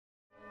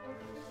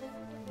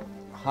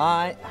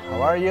Hi,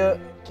 how are you?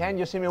 Can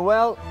you see me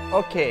well?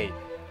 Okay,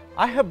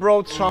 I have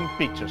brought some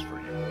pictures for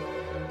you.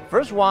 The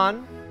first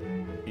one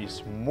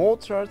is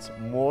Mozart's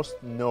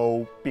most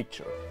known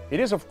picture. It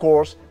is, of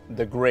course,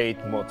 the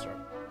great Mozart.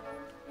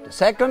 The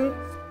second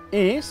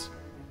is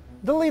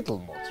the little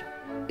Mozart,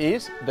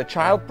 is the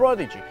child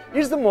prodigy,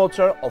 is the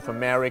Mozart of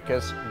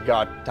America's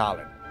Got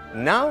Talent.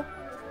 Now,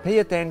 pay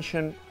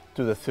attention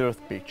to the third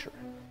picture.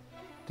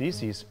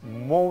 This is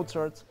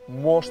Mozart's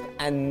most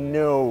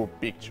unknown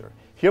picture.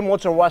 Here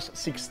Mozart was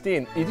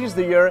 16. It is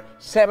the year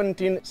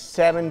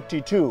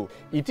 1772.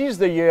 It is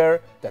the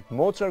year that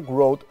Mozart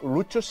wrote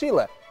Lucio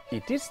Silla.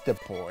 It is the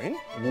point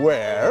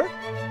where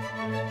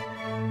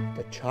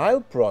the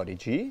child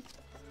prodigy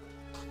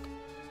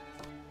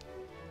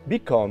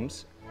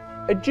becomes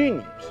a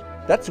genius.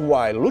 That's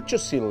why Lucio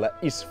Silla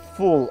is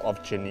full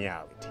of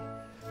geniality.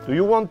 Do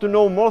you want to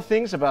know more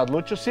things about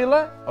Lucio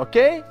Silla?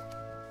 Okay?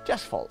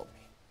 Just follow me.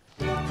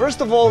 First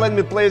of all, let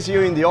me place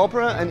you in the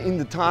opera and in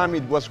the time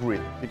it was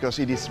written, because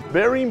it is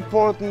very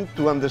important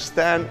to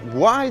understand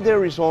why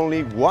there is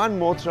only one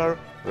Mozart,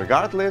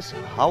 regardless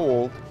how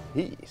old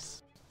he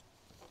is.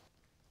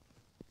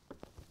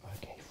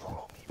 Okay,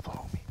 follow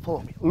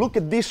me. Look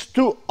at these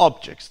two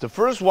objects. The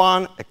first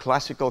one, a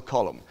classical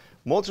column.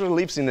 Mozart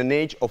lives in an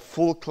age of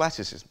full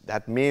classicism.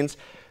 That means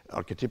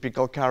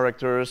archetypical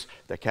characters,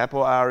 the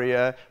capo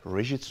aria,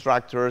 rigid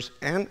structures,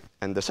 and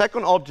the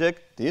second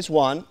object, this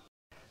one,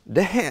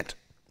 the head.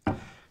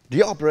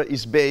 The opera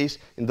is based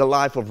in the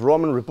life of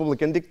Roman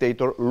Republican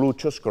dictator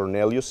Lucius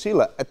Cornelius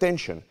Silla.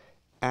 Attention,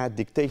 a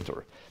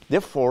dictator.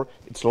 Therefore,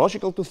 it's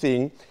logical to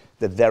think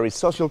that there is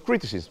social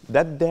criticism.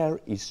 That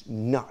there is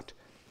not.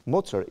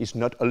 Mozart is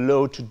not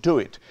allowed to do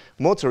it.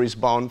 Mozart is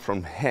bound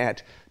from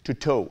head to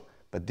toe.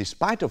 But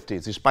despite of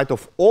this, despite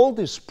of all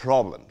these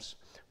problems,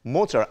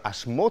 Mozart,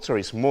 as Mozart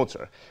is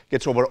Mozart,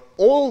 gets over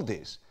all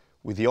this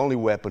with the only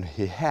weapon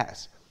he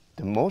has,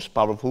 the most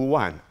powerful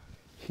one,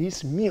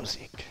 his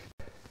music.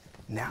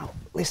 Now,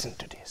 listen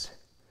to this.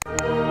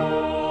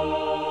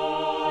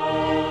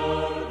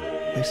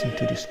 Listen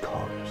to this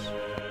chorus.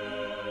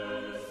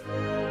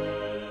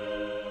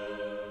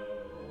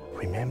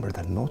 Remember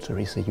that Mozart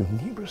is a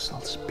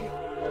universal spirit.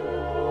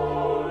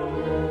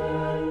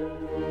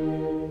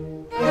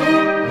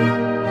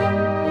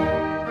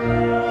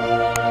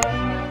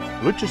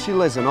 Lucio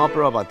Silla is an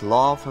opera about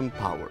love and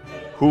power.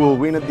 Who will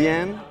win at the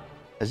end?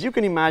 As you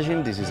can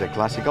imagine, this is a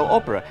classical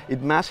opera.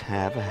 It must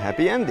have a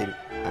happy ending,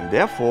 and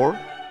therefore,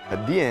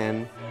 at the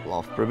end,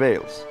 love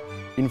prevails.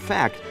 In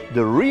fact,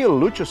 the real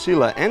Lucio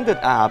Silla ended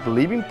up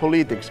leaving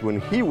politics when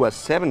he was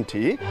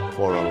 70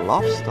 for a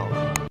love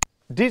story.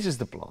 This is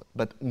the plot,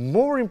 but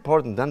more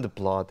important than the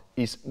plot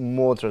is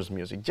Mozart's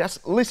music.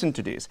 Just listen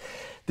to this.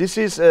 This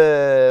is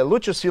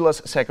Lucio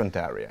Silla's second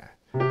aria.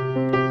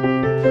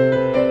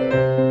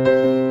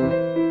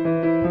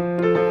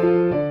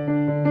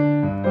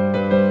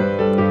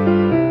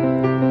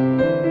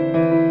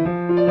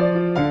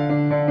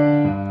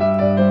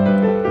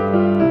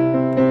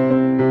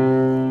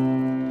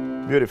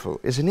 Beautiful,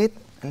 isn't it?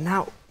 And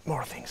now,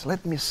 more things.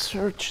 Let me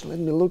search, let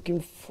me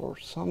looking for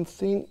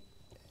something.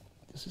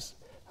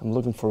 I'm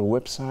looking for a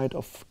website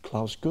of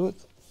Klaus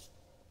Guth.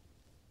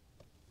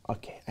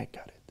 Okay, I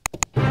got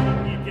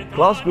it.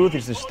 Klaus Guth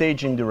is the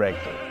staging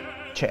director.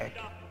 Check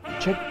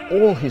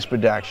all his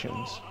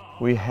productions.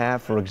 We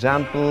have, for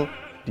example,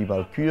 Die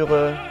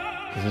Walküre.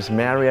 This is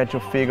Marriage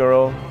of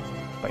Figaro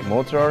by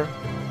Mozart.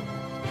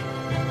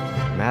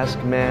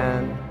 Masked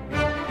Man.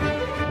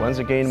 Once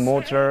again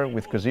Mozart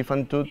with Così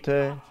fan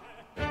tutte,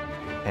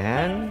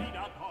 and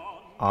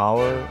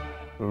our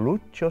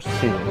Lucio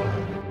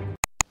Cinna.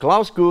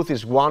 Klaus Guth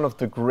is one of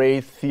the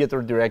great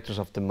theater directors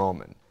of the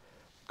moment.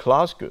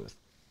 Klaus Guth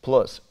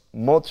plus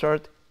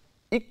Mozart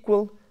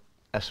equal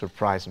a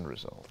surprising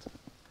result.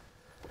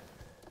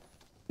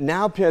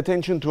 Now pay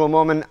attention to a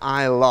moment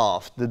I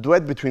love, the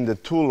duet between the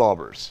two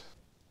lovers.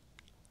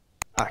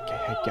 Okay,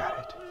 I got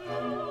it.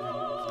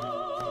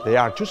 They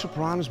are two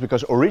sopranos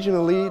because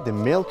originally the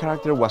male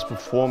character was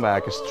performed by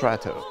a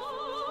castrato.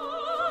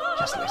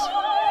 Just listen.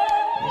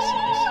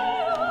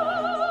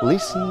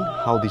 Listen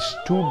how these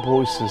two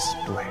voices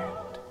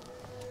blend.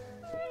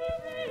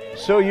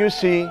 So you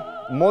see,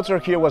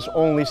 Mozart here was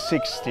only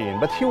 16,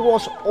 but he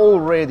was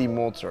already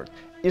Mozart.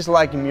 It's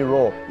like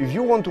Miro. If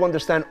you want to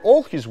understand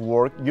all his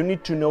work, you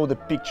need to know the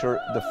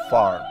picture, the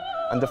farm.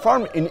 And the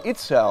farm in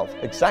itself,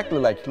 exactly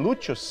like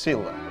Lucio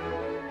Silla,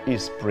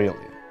 is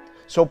brilliant.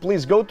 So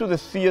please go to the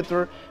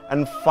theater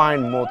and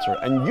find Mozart,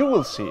 and you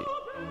will see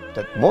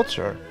that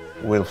Mozart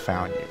will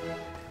find you.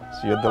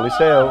 See you at the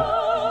Liceo.